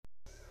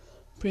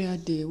Prayer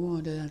day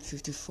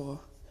 154.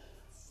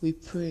 We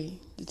pray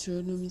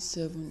Deuteronomy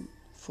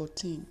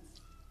 7:14.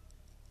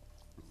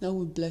 Now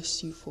we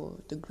bless you for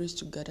the grace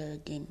to gather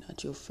again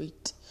at your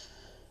feet.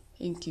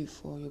 Thank you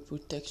for your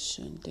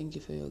protection. Thank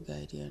you for your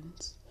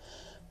guidance.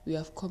 We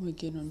have come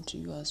again unto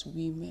you as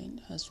women,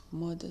 as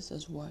mothers,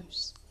 as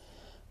wives.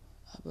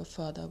 Our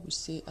Father, we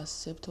say,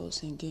 accept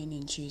us again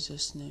in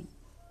Jesus' name.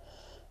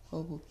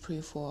 Lord, we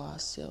pray for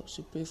ourselves.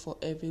 We pray for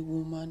every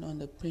woman on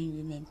the Praying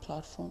Women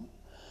platform.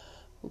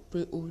 We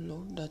pray, O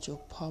Lord, that your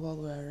power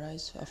will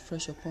arise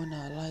afresh upon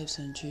our lives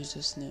in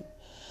Jesus' name.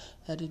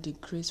 That it is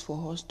grace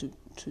for us to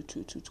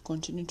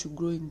continue to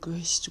grow in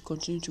grace, to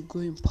continue to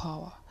grow in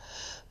power,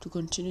 to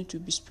continue to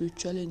be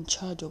spiritually in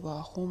charge of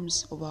our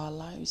homes, of our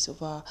lives,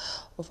 of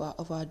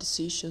our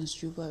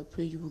decisions. I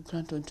pray you will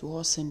grant unto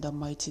us in the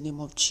mighty name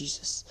of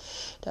Jesus.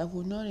 That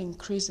will not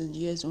increase in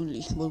years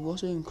only, but will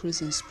also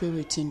increase in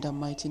spirit in the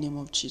mighty name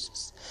of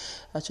Jesus.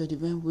 That your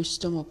divine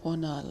wisdom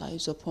upon our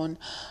lives, upon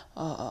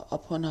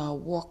our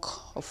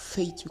walk of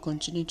faith, will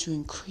continue to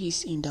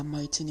increase in the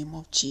mighty name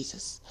of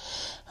Jesus.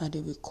 And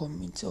we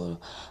commit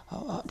all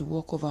the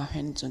work of our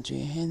hands unto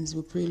your hands.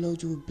 We pray,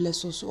 Lord, you will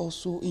bless us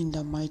also in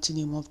the mighty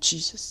name of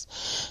Jesus.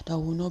 That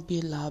will not be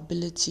a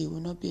liability,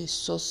 will not be a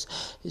source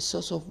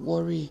of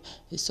worry,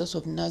 a source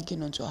of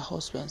nagging unto our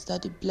husbands.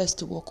 That it bless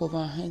the work of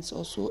our hands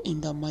also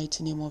in the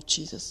mighty name of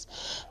Jesus.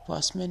 For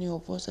as many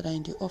of us that are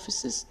in the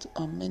offices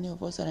and many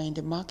of us that are in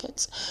the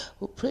markets,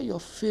 we pray your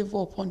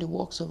favor upon the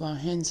works of our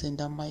hands in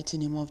the mighty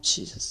name of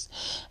Jesus.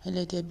 And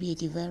let there be a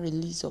divine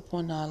release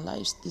upon our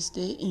lives this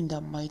day in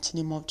the mighty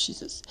name of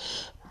Jesus.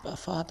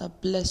 Father,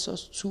 bless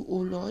us too, O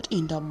Lord,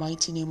 in the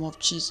mighty name of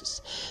Jesus,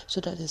 so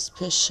that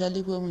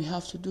especially when we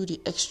have to do the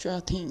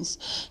extra things,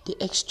 the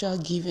extra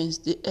givings,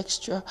 the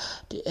extra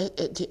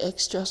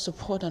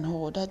support and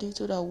all, that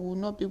so that we will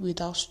not be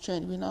without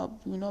strength, we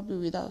will not be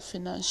without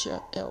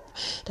financial help,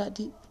 that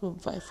it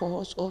provide for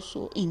us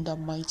also in the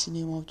mighty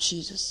name of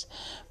Jesus.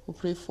 We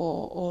pray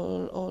for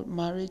all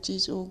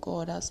marriages, oh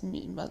God, as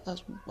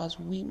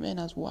women,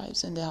 as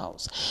wives in the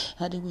house,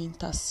 that they will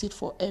intercede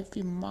for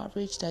every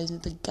marriage that is in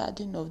the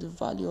garden of the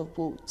valley of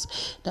bones,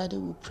 that they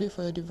will pray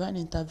for your divine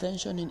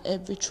intervention in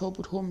every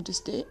troubled home this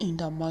day in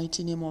the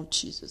mighty name of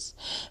Jesus.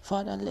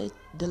 Father, let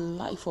the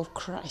life of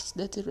Christ,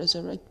 let it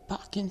resurrect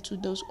back into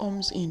those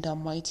homes in the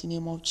mighty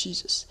name of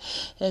Jesus.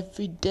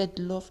 Every dead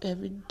love,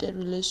 every dead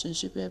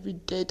relationship, every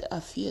dead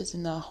affairs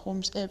in our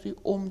homes, every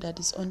home that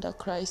is under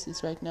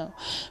crisis right now,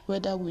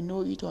 whether we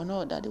know it or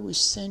not, that it will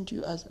send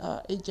you as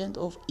our agent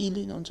of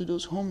healing unto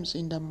those homes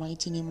in the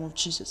mighty name of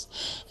Jesus.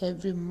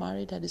 Every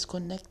marriage that is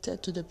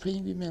connected to the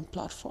Praying Women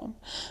platform,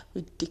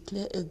 we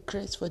declare a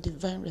grace for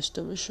divine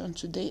restoration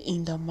today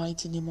in the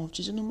mighty name of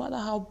Jesus. No matter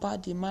how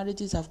bad the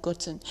marriages have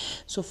gotten,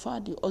 so far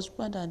the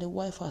husband and the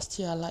wife are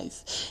still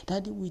alive,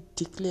 that we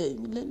declare,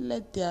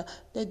 let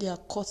their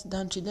cuts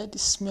down to let it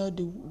smell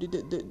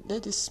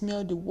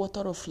the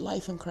water of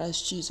life in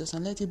Christ Jesus,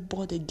 and let it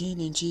bud again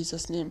in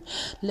Jesus' name.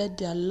 Let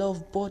their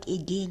love bud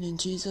again in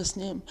Jesus'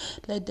 name.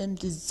 Let them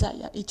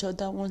desire each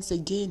other once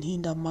again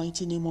in the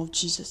mighty name of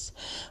Jesus.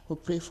 We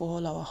pray for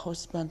all our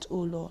husbands,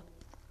 oh Lord.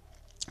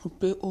 We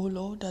pray, oh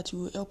Lord, that you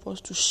will help us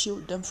to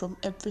shield them from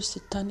every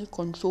satanic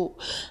control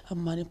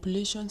and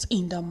manipulations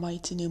in the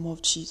mighty name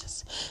of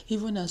Jesus.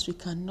 Even as we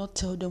cannot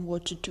tell them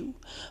what to do,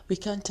 we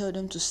can't tell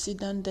them to sit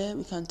down there,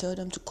 we can't tell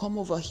them to come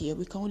over here,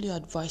 we can only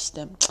advise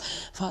them.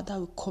 Father,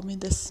 we commit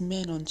this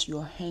men unto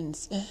your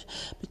hands,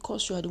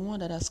 because you are the one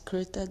that has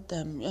created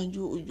them, and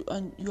you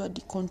are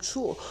the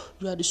control,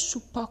 you are the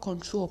super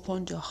control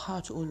upon their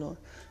heart, oh Lord.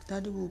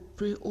 Daddy, we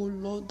pray, oh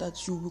Lord,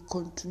 that you will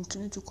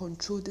continue to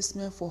control this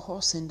man for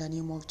us in the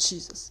name of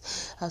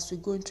Jesus. As we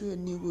go into a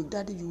new week,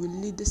 Daddy, you will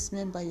lead this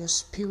man by your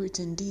spirit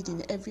indeed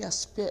in every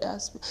aspect,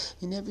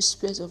 in every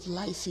space of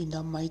life in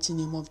the mighty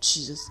name of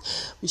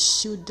Jesus. We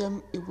shield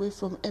them away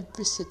from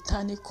every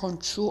satanic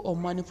control or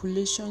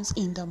manipulations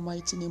in the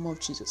mighty name of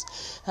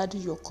Jesus. Daddy,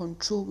 your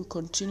control will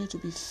continue to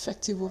be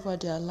effective over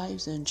their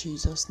lives in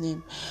Jesus'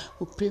 name.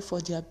 We pray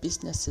for their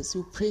businesses.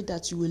 We pray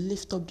that you will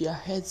lift up their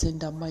heads in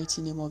the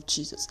mighty name of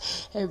Jesus.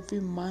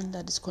 Every man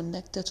that is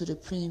connected to the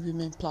Praying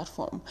Women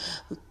platform,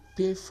 we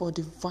pray for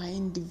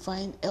divine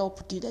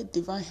help. Let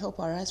divine help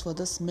arise for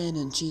this men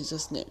in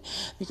Jesus' name.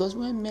 Because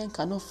when men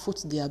cannot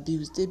foot the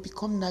abuse, they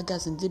become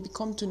naggers, and they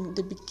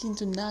begin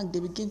to nag, they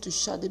begin to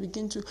shout, they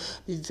begin to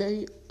be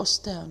very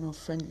hostile and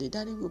unfriendly.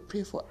 Daddy, we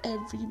pray for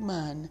every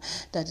man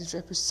that is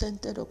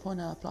represented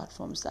upon our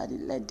platforms. Daddy,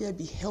 let there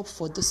be help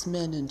for this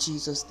men in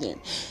Jesus' name.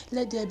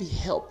 Let there be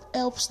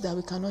helps that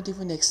we cannot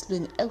even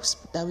explain, helps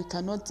that we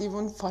cannot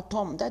even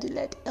fathom. Daddy,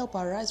 let help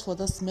arise for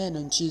this men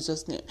in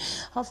Jesus' name.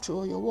 After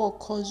all, your word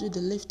calls you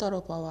the lifter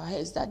of our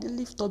heads. Daddy,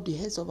 lift up the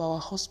heads of our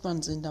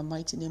husbands in the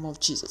mighty name of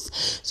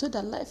Jesus, so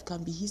that life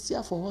can be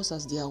easier for us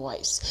as their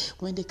wives.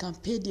 When they can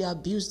pay their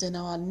bills, then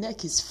our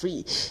neck is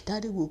free.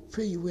 Daddy, we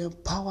pray you will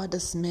empower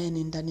this man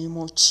in the name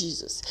of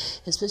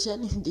Jesus.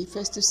 Especially in the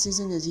festive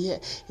season is here.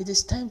 It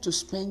is time to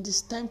spend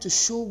this time to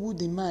show who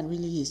the man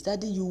really is.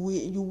 Daddy, you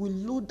will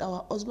load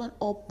our husband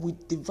up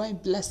with divine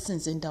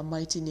blessings in the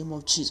mighty name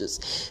of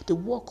Jesus. The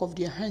work of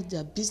their hands,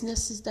 their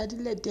businesses, Daddy,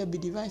 let there be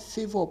divine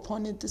favor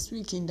upon it this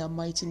week in the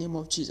mighty name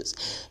of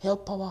Jesus.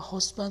 Help our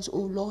husbands, oh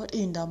Lord,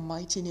 in the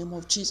mighty name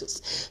of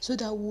Jesus, so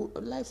that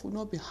life will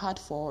not be hard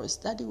for us.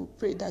 Daddy, we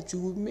pray that you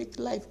will make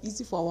life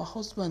easy for our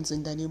husbands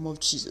in the name of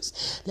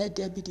Jesus. Let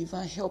there be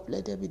divine help.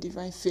 Let there be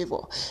divine favor.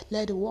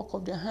 Let the work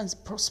of their hands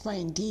prosper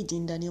indeed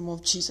in the name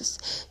of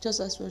Jesus. Just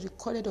as was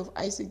recorded of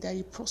Isaac, that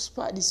he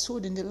prospered, he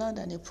sowed in the land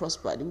and he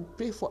prospered. We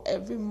pray for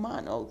every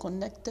man all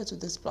connected to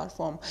this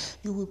platform.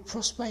 You will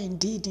prosper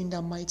indeed in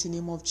the mighty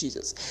name of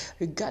Jesus.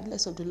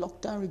 Regardless of the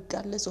lockdown,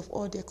 regardless of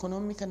all the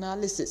economic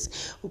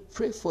analysis, we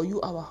pray for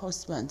you, our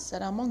husbands,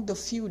 that among the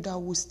few that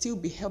will still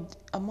be helped,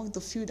 among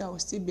the few that will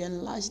still be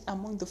enlarged,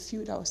 among the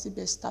few that will still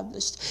be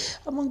established,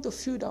 among the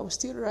few that will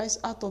still rise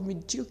out of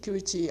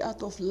mediocrity,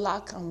 out of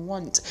lack and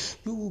want,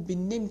 you will be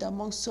named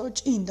among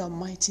such in the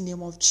mighty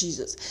name of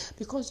Jesus.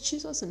 Because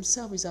Jesus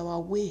himself is our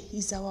way,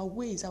 is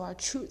our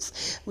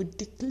truth. We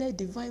declare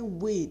divine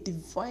way,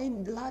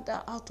 divine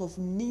ladder out of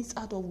needs,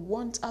 out of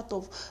want, out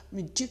of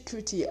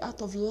mediocrity,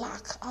 out of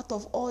lack, out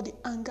of all the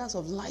angers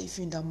of life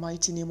in the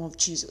mighty name of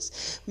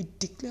Jesus. We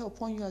declare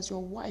upon you as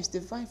your wives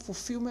divine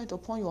fulfillment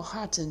upon your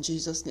heart in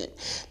Jesus' name.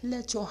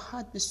 Let your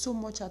heart be so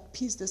much at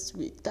peace this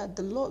week that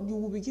the Lord, you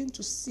will begin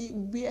to see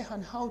where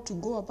and how to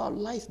go about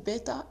life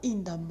better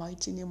in the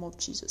mighty name of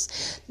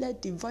Jesus.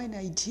 Let divine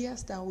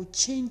ideas that will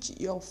change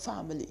your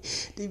family,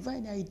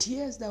 divine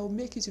ideas that will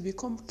make you to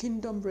become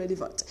kingdom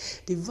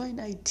relevant, divine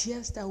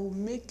ideas that will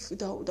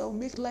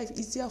make life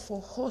easier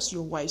for us,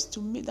 your wives, that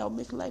will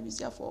make life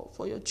easier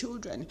for your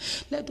children.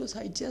 Let those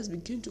ideas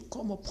begin to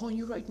come upon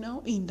you right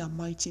now in the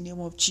mighty name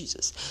of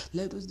Jesus.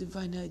 Let those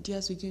divine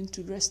ideas begin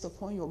to rest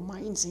upon your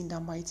minds in the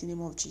mighty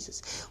name of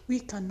Jesus. We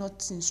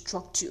cannot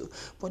instruct you,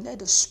 but let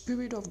the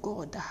Spirit of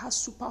God that has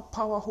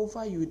superpower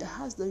over you, that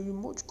has the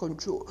remote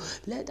control,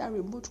 let that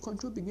remote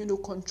control begin to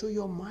control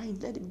your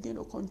mind. Let it begin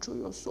to control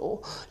your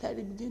soul. Let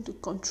it begin to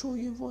control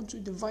you into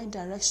divine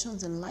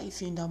directions in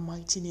life in the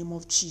mighty name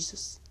of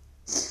Jesus.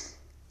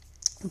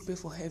 We pray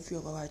for every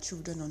of our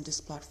children on this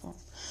platform.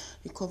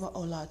 We cover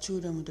all our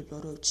children with the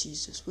blood of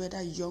Jesus,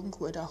 whether young,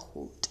 whether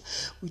old.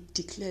 We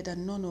declare that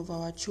none of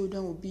our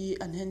children will be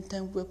an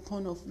end-time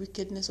weapon of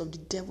wickedness of the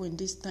devil in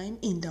this time,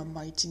 in the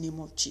mighty name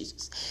of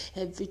Jesus.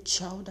 Every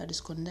child that is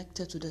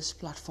connected to this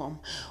platform,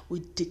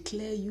 we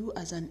declare you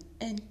as an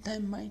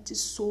end-time mighty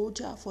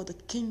soldier for the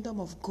kingdom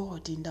of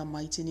God in the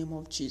mighty name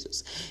of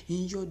Jesus.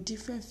 In your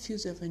different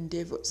fields of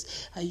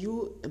endeavors, are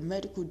you a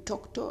medical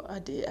doctor? Are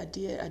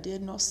there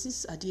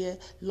nurses? Are there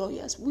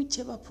lawyers?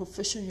 Whichever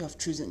profession you have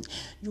chosen,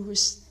 you will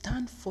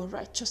stand for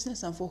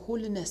righteousness and for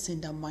holiness in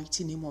the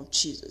mighty name of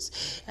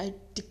Jesus. I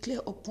declare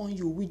upon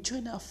you, we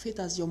join our faith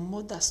as your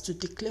mothers to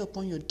declare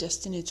upon your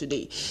destiny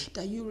today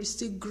that you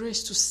receive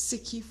grace to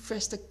seek ye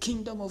first the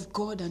kingdom of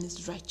God and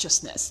his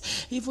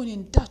righteousness, even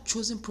in that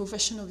chosen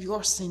profession of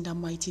yours in the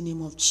mighty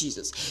name of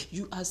Jesus.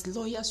 You as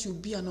lawyers, you'll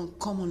be an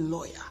uncommon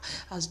lawyer.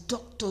 As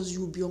doctors,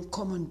 you'll be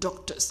uncommon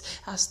doctors.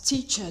 As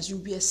teachers, you'll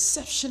be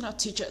exceptional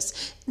teachers.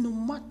 No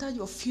matter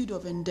your field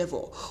of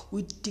endeavor,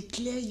 we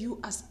declare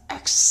you as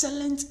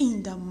excellent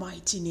in the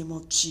mighty name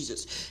of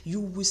Jesus.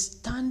 You will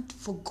stand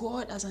for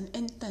God as an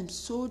end-time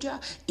soldier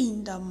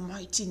in the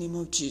mighty name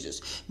of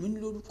Jesus. The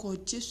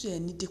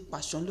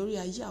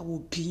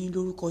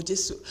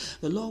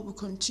Lord will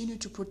continue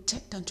to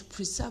protect and to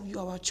preserve you,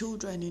 our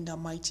children, in the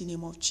mighty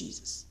name of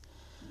Jesus.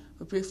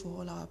 We pray for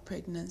all our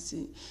pregnant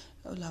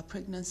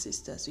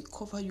sisters. We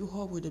cover you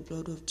all with the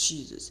blood of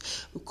Jesus.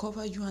 We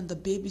cover you and the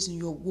babies in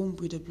your womb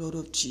with the blood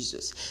of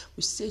Jesus.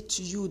 We say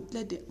to you,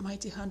 let the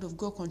mighty hand of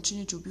God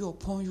continue to be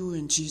upon you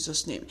in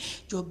Jesus' name.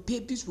 Your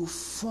babies will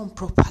form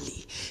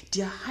properly.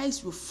 Their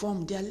eyes will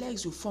form, their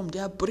legs will form,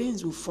 their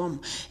brains will form.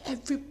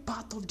 Every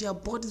part of their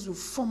bodies will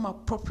form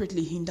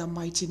appropriately in the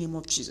mighty name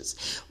of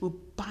Jesus. We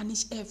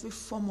banish every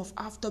form of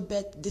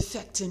afterbirth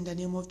defect in the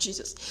name of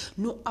Jesus.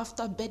 No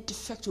afterbirth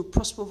defect will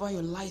prosper over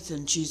your life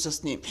in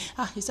Jesus' name.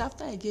 It's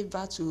after I gave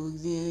birth to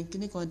the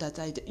clinical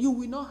that you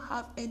will not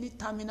have any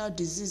terminal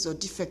disease or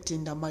defect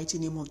in the mighty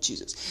name of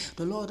Jesus.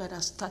 The Lord that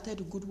has started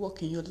a good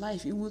work in your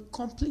life, He will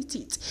complete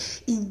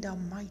it in the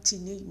mighty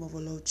name of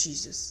our Lord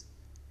Jesus.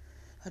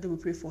 How do we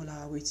pray for all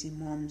our waiting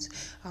moms?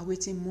 Our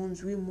waiting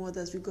moms, we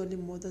mothers, we godly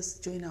mothers,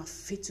 join our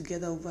faith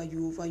together over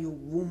you, over your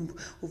womb,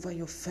 over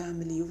your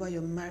family, over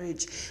your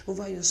marriage,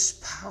 over your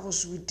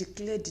spouse. We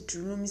declare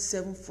Deuteronomy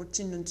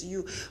 7:14 unto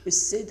you. We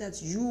say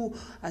that you,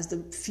 as the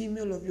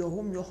female of your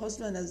home, your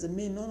husband as the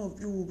male, none of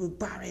you will be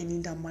barren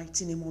in the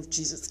mighty name of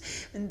Jesus.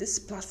 In this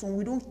platform,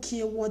 we don't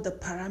care what the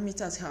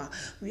parameters are.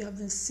 We have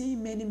been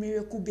seeing many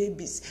miracle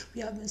babies.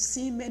 We have been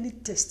seeing many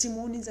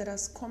testimonies that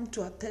has come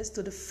to attest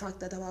to the fact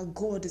that our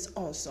God is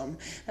awesome. awesome.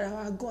 That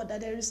our God,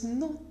 that there is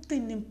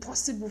nothing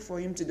impossible for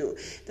him to do.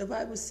 The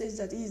Bible says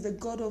that he is the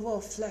God of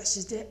all flesh.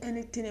 Is there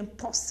anything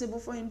impossible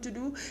for him to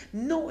do?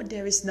 No,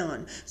 there is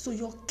none. So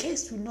your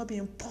case will not be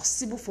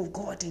impossible for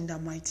God in the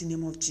mighty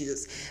name of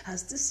Jesus.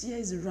 As this year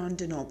is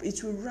rounding up,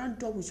 it will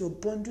round up with your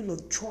bundle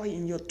of joy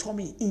in your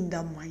tummy in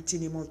the mighty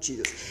name of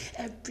Jesus.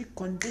 Every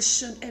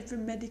condition, every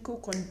medical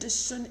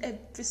condition,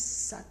 every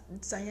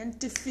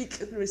scientific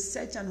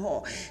research and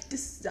all,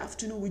 this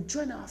afternoon we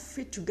join our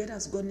faith together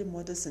as godly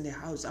mothers in the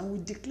house, and we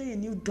declare a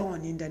new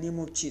dawn in the name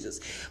of Jesus.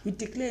 We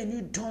declare a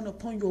new dawn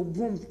upon your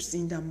wombs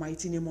in the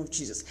mighty name of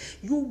Jesus.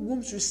 Your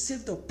wombs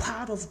receive the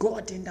power of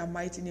God in the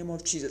mighty name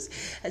of Jesus.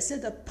 I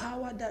said the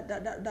power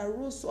that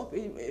rose up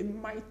a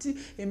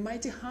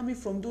mighty army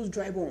from those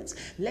dry bones.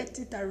 Let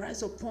it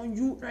arise upon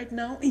you right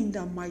now in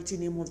the mighty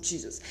name of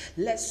Jesus.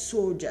 Let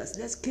soldiers,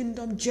 let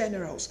kingdom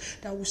generals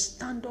that will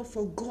stand up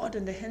for God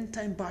in the end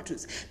time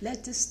battles.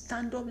 Let it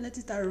stand up, let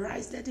it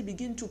arise, let it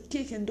begin to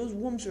kick in those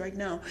wombs right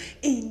now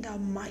in the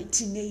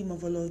mighty name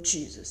of the Lord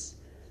Jesus.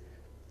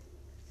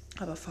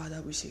 Our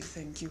Father, we say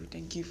thank you.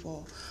 Thank you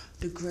for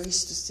the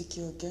grace to seek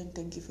you again.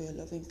 Thank you for your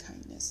loving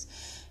kindness.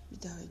 Be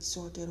thou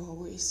exalted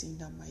always in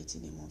the mighty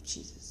name of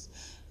Jesus.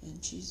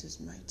 In Jesus'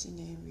 mighty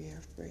name we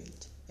have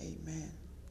prayed. Amen.